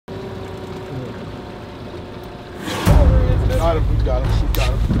got him, Steve got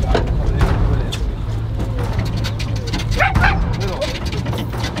him, got him. Coming in, coming in. Little.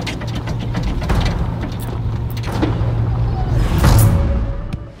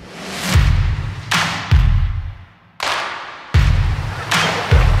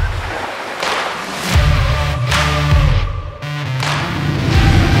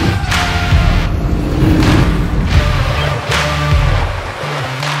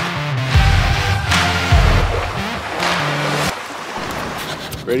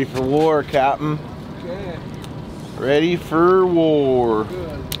 Ready for war, Captain. Okay. Ready for war.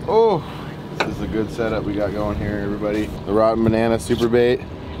 Good. Oh, this is a good setup we got going here, everybody. The rotten banana super bait,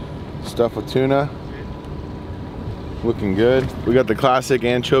 stuffed with tuna. Looking good. We got the classic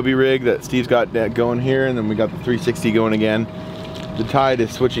anchovy rig that Steve's got going here, and then we got the 360 going again. The tide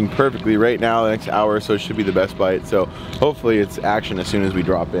is switching perfectly right now, the next hour, so it should be the best bite. So hopefully it's action as soon as we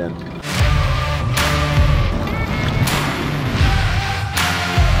drop in.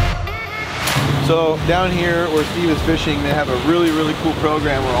 So down here where Steve is fishing, they have a really cool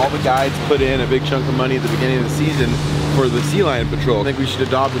program where all the guides put in a big chunk of money at the beginning of the season for the sea lion patrol. I think we should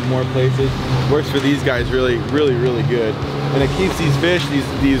adopt it in more places. Works for these guys really good. And it keeps these fish,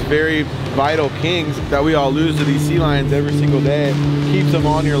 these very vital kings that we all lose to these sea lions every single day, keeps them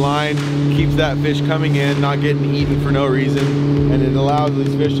on your line, keeps that fish coming in, not getting eaten for no reason, and it allows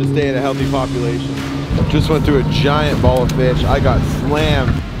these fish to stay at a healthy population. Just went through a giant ball of fish. I got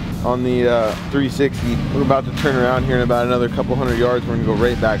slammed on the 360. We're about to turn around here in about another couple hundred yards. We're gonna go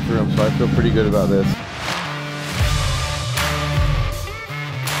right back through them, so I feel pretty good about this.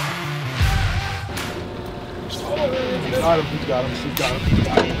 Got him, he's got him, Steve got him, he's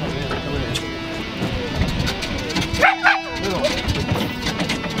got him. Coming in, coming in. Little.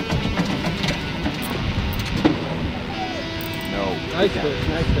 No. Nice fish,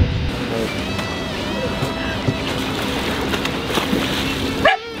 nice fish.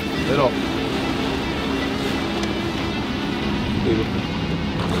 Little.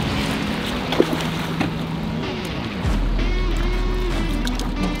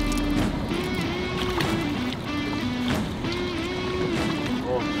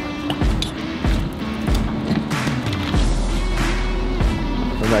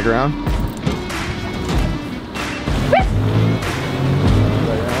 On that ground?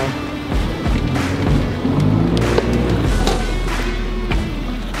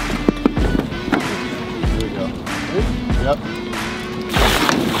 Yep.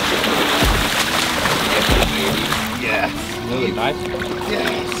 Yes. Really nice.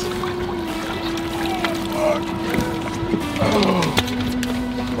 Yes.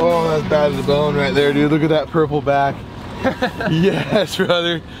 Oh, that's bad as a bone right there, dude. Look at that purple back. Yes,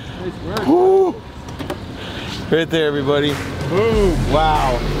 brother. Nice work. Woo. Right there, everybody. Boom.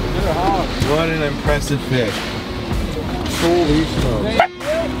 Wow. What an impressive fish. Holy smokes.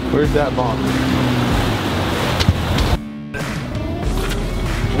 Where's that bomb?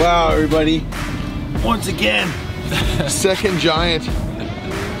 Wow, everybody. Once again, second giant.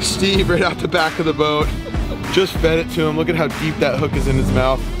 Steve right out the back of the boat. Just fed it to him. Look at how deep that hook is in his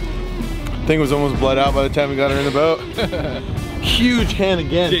mouth. Thing was almost bled out by the time we got her in the boat. Huge hand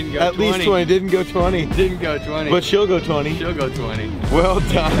again. Didn't go At 20. least 20. Didn't go 20. Didn't go 20. But she'll go 20. She'll go 20. Well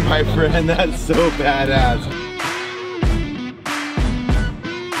done, my friend. That's so badass.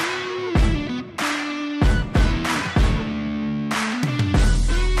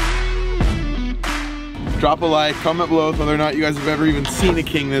 Drop a like, comment below whether or not you guys have ever even seen a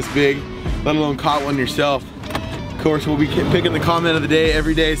king this big, let alone caught one yourself. Of course, we'll be picking the comment of the day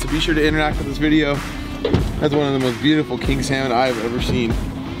every day, so be sure to interact with this video. That's one of the most beautiful king salmon I've ever seen.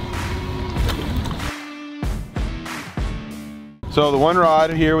 So the one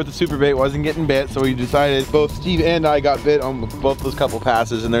rod here with the super bait wasn't getting bit, so we decided, both Steve and I got bit on both those couple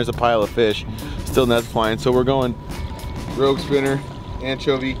passes, and there's a pile of fish still nets flying. So we're going rogue spinner,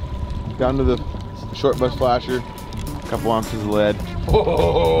 anchovy, down to the short bus flasher, a couple ounces of lead.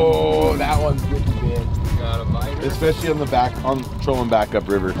 Oh, that one's getting big. Got a biter. Especially on the back, on trolling back up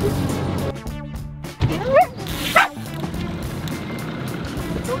river.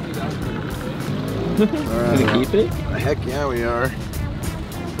 Gonna keep it? Heck yeah, we are.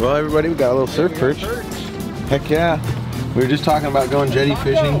 Well, everybody, we got a little surf perch. Heck yeah. We were just talking about going jetty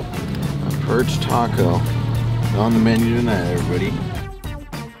fishing. A perch taco on the menu tonight, everybody.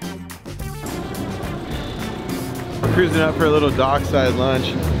 We're cruising up for a little dockside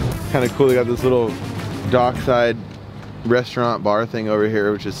lunch. Kind of cool. They got this little dockside restaurant bar thing over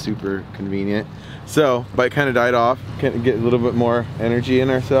here, which is super convenient. So, bite kind of died off. Can get a little bit more energy in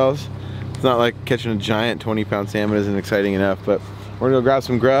ourselves. It's not like catching a giant 20-pound salmon isn't exciting enough, but We're gonna go grab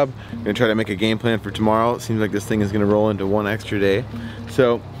some grub. We're gonna try to make a game plan for tomorrow. It seems like this thing is gonna roll into one extra day.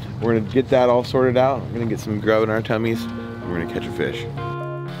 So we're gonna get that all sorted out. We're gonna get some grub in our tummies. And we're gonna catch a fish.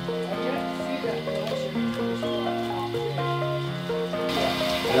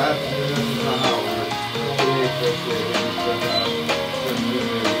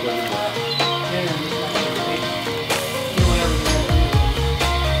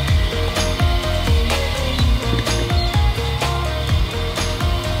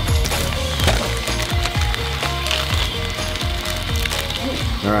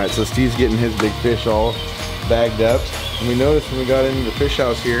 Alright, so Steve's getting his big fish all bagged up. And we noticed when we got into the fish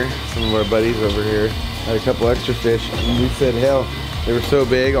house here, some of our buddies over here had a couple extra fish. And we said, hell, they were so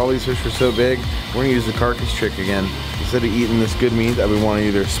big, all these fish were so big, we're gonna use the carcass trick again. Instead of eating this good meat that we want to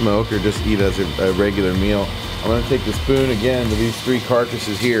either smoke or just eat as a regular meal, I'm gonna take the spoon again to these 4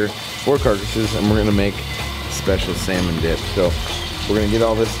 carcasses, and we're gonna make a special salmon dip. So we're gonna get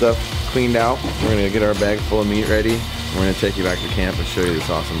all this stuff cleaned out. We're gonna get our bag full of meat ready. We're gonna take you back to camp and show you this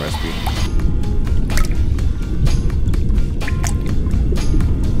awesome recipe.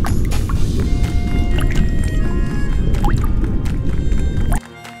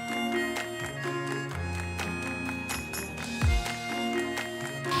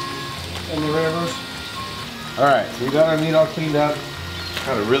 Alright, so we got our meat all cleaned up.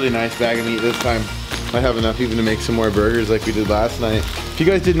 Got a really nice bag of meat this time. Might have enough even to make some more burgers like we did last night. If you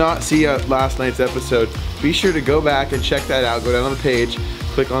guys did not see last night's episode, be sure to go back and check that out. Go down on the page,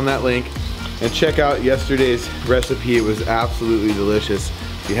 click on that link, and check out yesterday's recipe. It was absolutely delicious.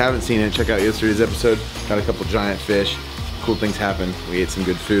 If you haven't seen it, check out yesterday's episode. Got a couple giant fish. Cool things happened. We ate some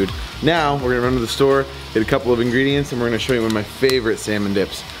good food. Now, we're gonna run to the store, get a couple of ingredients, and we're gonna show you one of my favorite salmon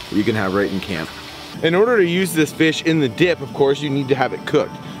dips that you can have right in camp. In order to use this fish in the dip, of course, you need to have it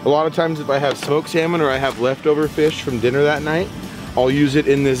cooked. A lot of times if I have smoked salmon or I have leftover fish from dinner that night, I'll use it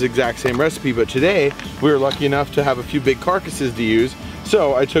in this exact same recipe. But today, we were lucky enough to have a few big carcasses to use.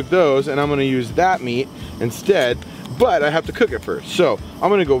 So I took those and I'm gonna use that meat instead, but I have to cook it first. So I'm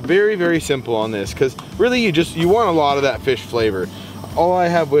gonna go very, very simple on this because really you want a lot of that fish flavor. All I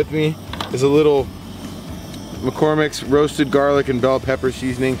have with me is a little McCormick's roasted garlic and bell pepper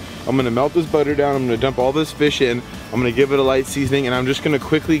seasoning. I'm gonna melt this butter down, I'm gonna dump all this fish in, I'm gonna give it a light seasoning, and I'm just gonna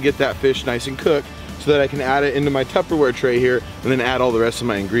quickly get that fish nice and cooked so that I can add it into my Tupperware tray here and then add all the rest of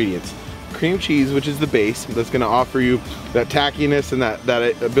my ingredients. Cream cheese, which is the base, that's gonna offer you that tackiness and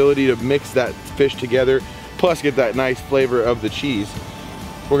that ability to mix that fish together, plus get that nice flavor of the cheese.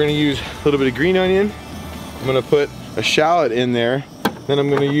 We're gonna use a little bit of green onion. I'm gonna put a shallot in there. Then I'm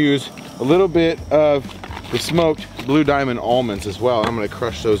gonna use a little bit of the smoked Blue Diamond almonds as well. I'm gonna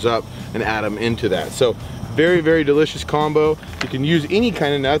crush those up and add them into that. So very, very delicious combo. You can use any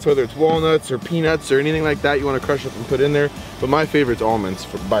kind of nuts, whether it's walnuts or peanuts or anything like that you wanna crush up and put in there. But my favorite's almonds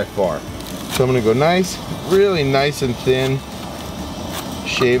by far. So I'm gonna go nice, really nice and thin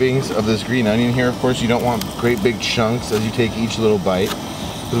shavings of this green onion here. Of course, you don't want great big chunks as you take each little bite,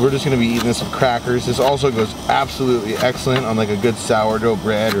 because we're just gonna be eating this with crackers. This also goes absolutely excellent on like a good sourdough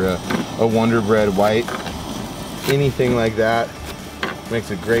bread or a Wonder Bread white. Anything like that makes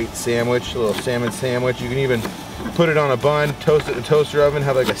a great sandwich, a little salmon sandwich. You can even put it on a bun, toast it in a toaster oven,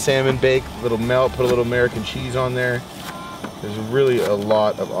 have like a salmon bake, little melt, put a little American cheese on there. There's really a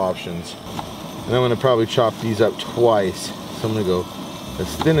lot of options. And I'm gonna probably chop these up twice. So I'm gonna go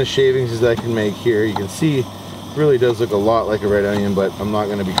as thin as shavings as I can make here. You can see it really does look a lot like a red onion, but I'm not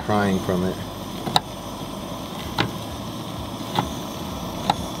gonna be crying from it.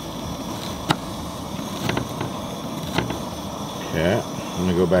 Okay, I'm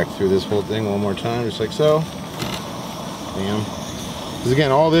gonna go back through this whole thing one more time, just like so. Bam. Because again,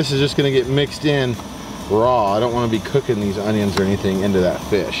 all this is just gonna get mixed in raw. I don't want to be cooking these onions or anything into that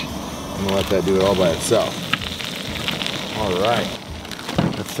fish. I'm gonna let that do it all by itself. All right,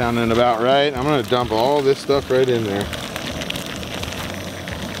 that's sounding about right. I'm gonna dump all this stuff right in there.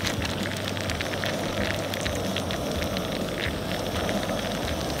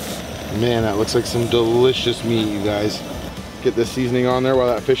 Man, that looks like some delicious meat, you guys. Get the seasoning on there while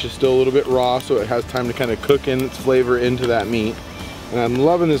that fish is still a little bit raw, so it has time to kind of cook in its flavor into that meat. And I'm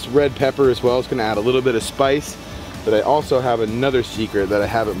loving this red pepper as well. It's gonna add a little bit of spice, but I also have another secret that I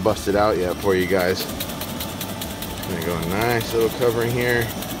haven't busted out yet for you guys. I'm gonna go a nice little covering here.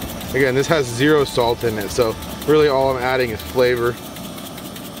 Again, this has 0 salt in it, so really all I'm adding is flavor.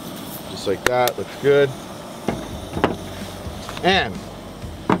 Just like that, looks good. And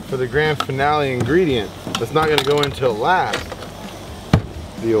for the grand finale ingredient that's not gonna go until last,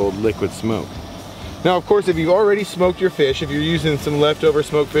 the old liquid smoke. Now, of course, if you've already smoked your fish, if you're using some leftover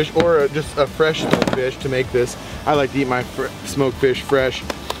smoked fish or just a fresh smoked fish to make this, I like to eat my smoked fish fresh,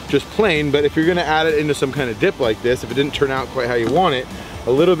 just plain, but if you're gonna add it into some kind of dip like this, if it didn't turn out quite how you want it,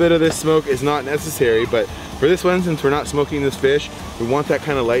 a little bit of this smoke is not necessary, but for this one, since we're not smoking this fish, we want that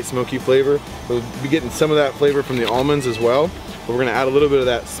kind of light smoky flavor. We'll be getting some of that flavor from the almonds as well, but we're gonna add a little bit of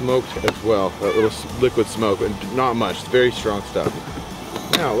that smoked as well, that little liquid smoke, and not much, it's very strong stuff.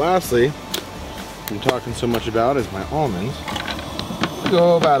 Now, lastly, I'm talking so much about is my almonds.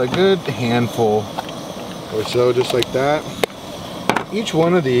 Go about a good handful or so, just like that. Each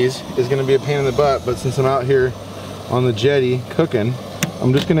one of these is gonna be a pain in the butt, but since I'm out here on the jetty cooking,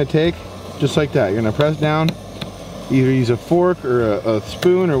 I'm just gonna take, just like that. You're gonna press down, either use a fork or a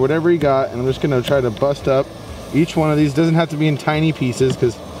spoon or whatever you got, and I'm just gonna try to bust up each one of these. Doesn't have to be in tiny pieces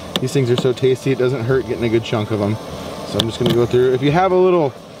because these things are so tasty, it doesn't hurt getting a good chunk of them. So I'm just gonna go through. If you have a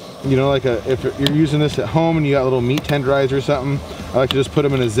little, you know, like if you're using this at home and you got a little meat tenderizer or something, I like to just put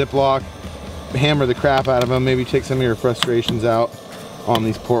them in a Ziploc, hammer the crap out of them, maybe take some of your frustrations out on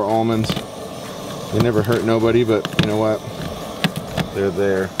these poor almonds. They never hurt nobody, but you know what? They're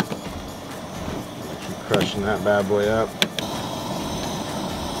there. Keep crushing that bad boy up.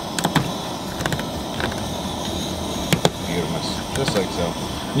 Beautiful, just like so.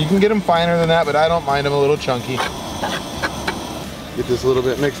 You can get them finer than that, but I don't mind them a little chunky. Get this a little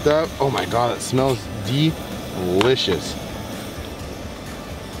bit mixed up. Oh my God, it smells delicious.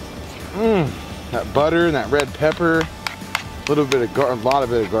 That butter and that red pepper, a little bit of a lot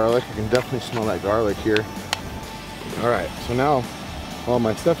of garlic. I can definitely smell that garlic here. All right, so now while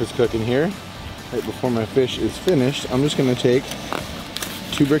my stuff is cooking here, right before my fish is finished, I'm just gonna take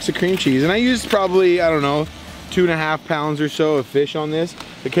 2 bricks of cream cheese, and I used probably, I don't know, 2.5 pounds or so of fish on this.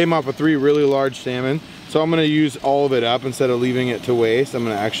 It came off of 3 really large salmon. So I'm gonna use all of it up instead of leaving it to waste. I'm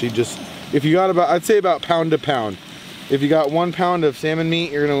gonna actually just, if you got about, I'd say about pound to pound. If you got 1 pound of salmon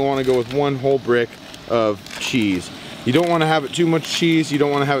meat, you're gonna wanna go with 1 whole brick of cheese. You don't wanna have it too much cheese, you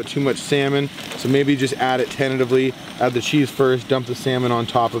don't wanna have it too much salmon, so maybe just add it tentatively. Add the cheese first, dump the salmon on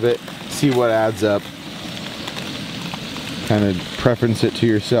top of it, see what adds up. Kind of preference it to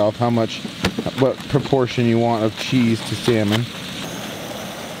yourself, how much, what proportion you want of cheese to salmon.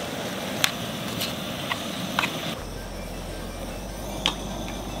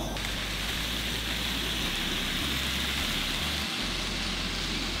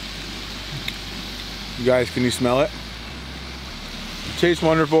 You guys, can you smell it? It tastes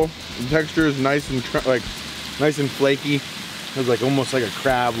wonderful. The texture is nice and nice and flaky. There's like almost like a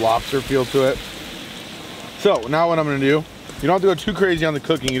crab lobster feel to it. So now what I'm gonna do, you don't have to go too crazy on the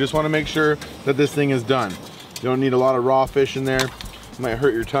cooking. You just wanna make sure that this thing is done. You don't need a lot of raw fish in there. It might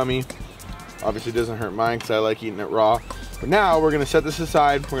hurt your tummy. Obviously it doesn't hurt mine because I like eating it raw. But now we're gonna set this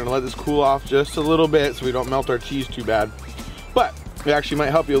aside. We're gonna let this cool off just a little bit so we don't melt our cheese too bad. But it actually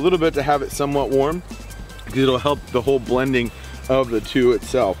might help you a little bit to have it somewhat warm, because it'll help the whole blending of the two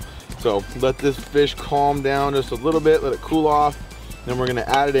itself. So let this fish calm down just a little bit, let it cool off. Then we're gonna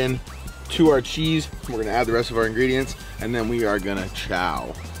add it in to our cheese. We're gonna add the rest of our ingredients, and then we are gonna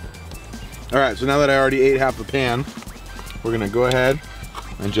chow. All right, so now that I already ate half the pan, we're gonna go ahead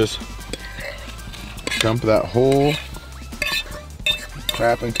and just dump that whole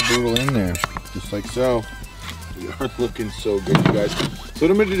crap and caboodle in there, just like so. We are looking so good, you guys. So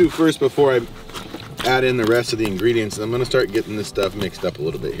what I'm gonna do first before I add in the rest of the ingredients, I'm gonna start getting this stuff mixed up a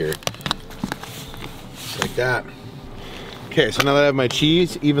little bit here. Just like that. Okay, so now that I have my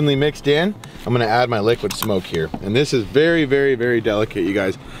cheese evenly mixed in, I'm gonna add my liquid smoke here. And this is very, very, very delicate, you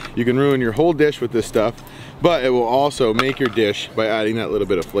guys. You can ruin your whole dish with this stuff, but it will also make your dish by adding that little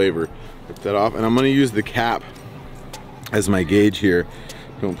bit of flavor. Take that off, and I'm gonna use the cap as my gauge here.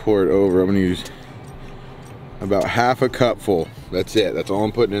 Don't pour it over. I'm gonna use about half a cup full. That's it, that's all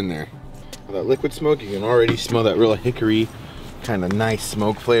I'm putting in there. That liquid smoke, you can already smell that real hickory kind of nice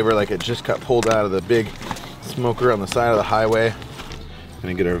smoke flavor, like it just got pulled out of the big smoker on the side of the highway.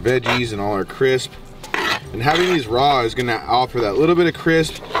 Gonna get our veggies and all our crisp, and having these raw is gonna offer that little bit of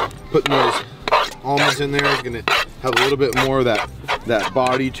crisp. Putting those almonds in there is gonna have a little bit more of that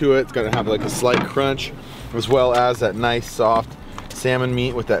body to it. It's gonna have like a slight crunch, as well as that nice soft salmon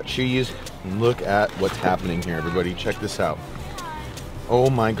meat with that cheese. And look at what's happening here, everybody. Check this out. Oh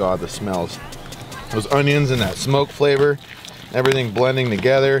my God, the smells. Those onions and that smoke flavor, everything blending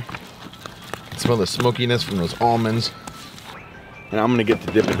together. Smell the smokiness from those almonds. And I'm gonna get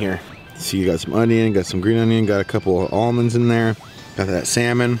to dipping here. See, you got some onion, got some green onion, got a couple of almonds in there, got that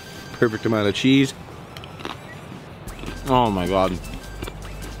salmon, perfect amount of cheese. Oh my God.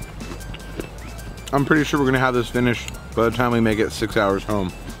 I'm pretty sure we're gonna have this finished by the time we make it 6 hours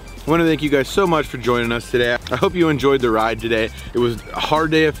home. I want to thank you guys so much for joining us today. I hope you enjoyed the ride today. It was a hard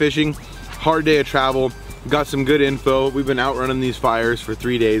day of fishing, hard day of travel, got some good info. We've been outrunning these fires for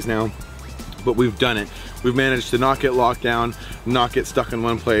 3 days now, but we've done it. We've managed to not get locked down, not get stuck in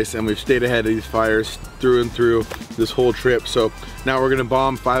one place, and we've stayed ahead of these fires through and through this whole trip. So now we're gonna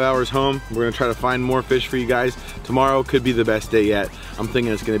bomb 5 hours home. We're gonna try to find more fish for you guys. Tomorrow could be the best day yet. I'm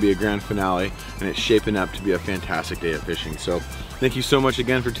thinking it's gonna be a grand finale, and it's shaping up to be a fantastic day of fishing. So thank you so much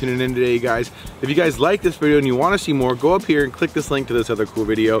again for tuning in today, you guys. If you guys like this video and you wanna see more, go up here and click this link to this other cool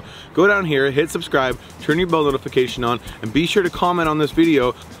video. Go down here, hit subscribe, turn your bell notification on, and be sure to comment on this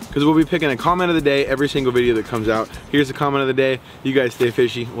video, because we'll be picking a comment of the day every single video that comes out. Here's the comment of the day. You guys stay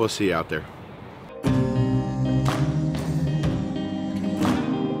fishy. We'll see you out there.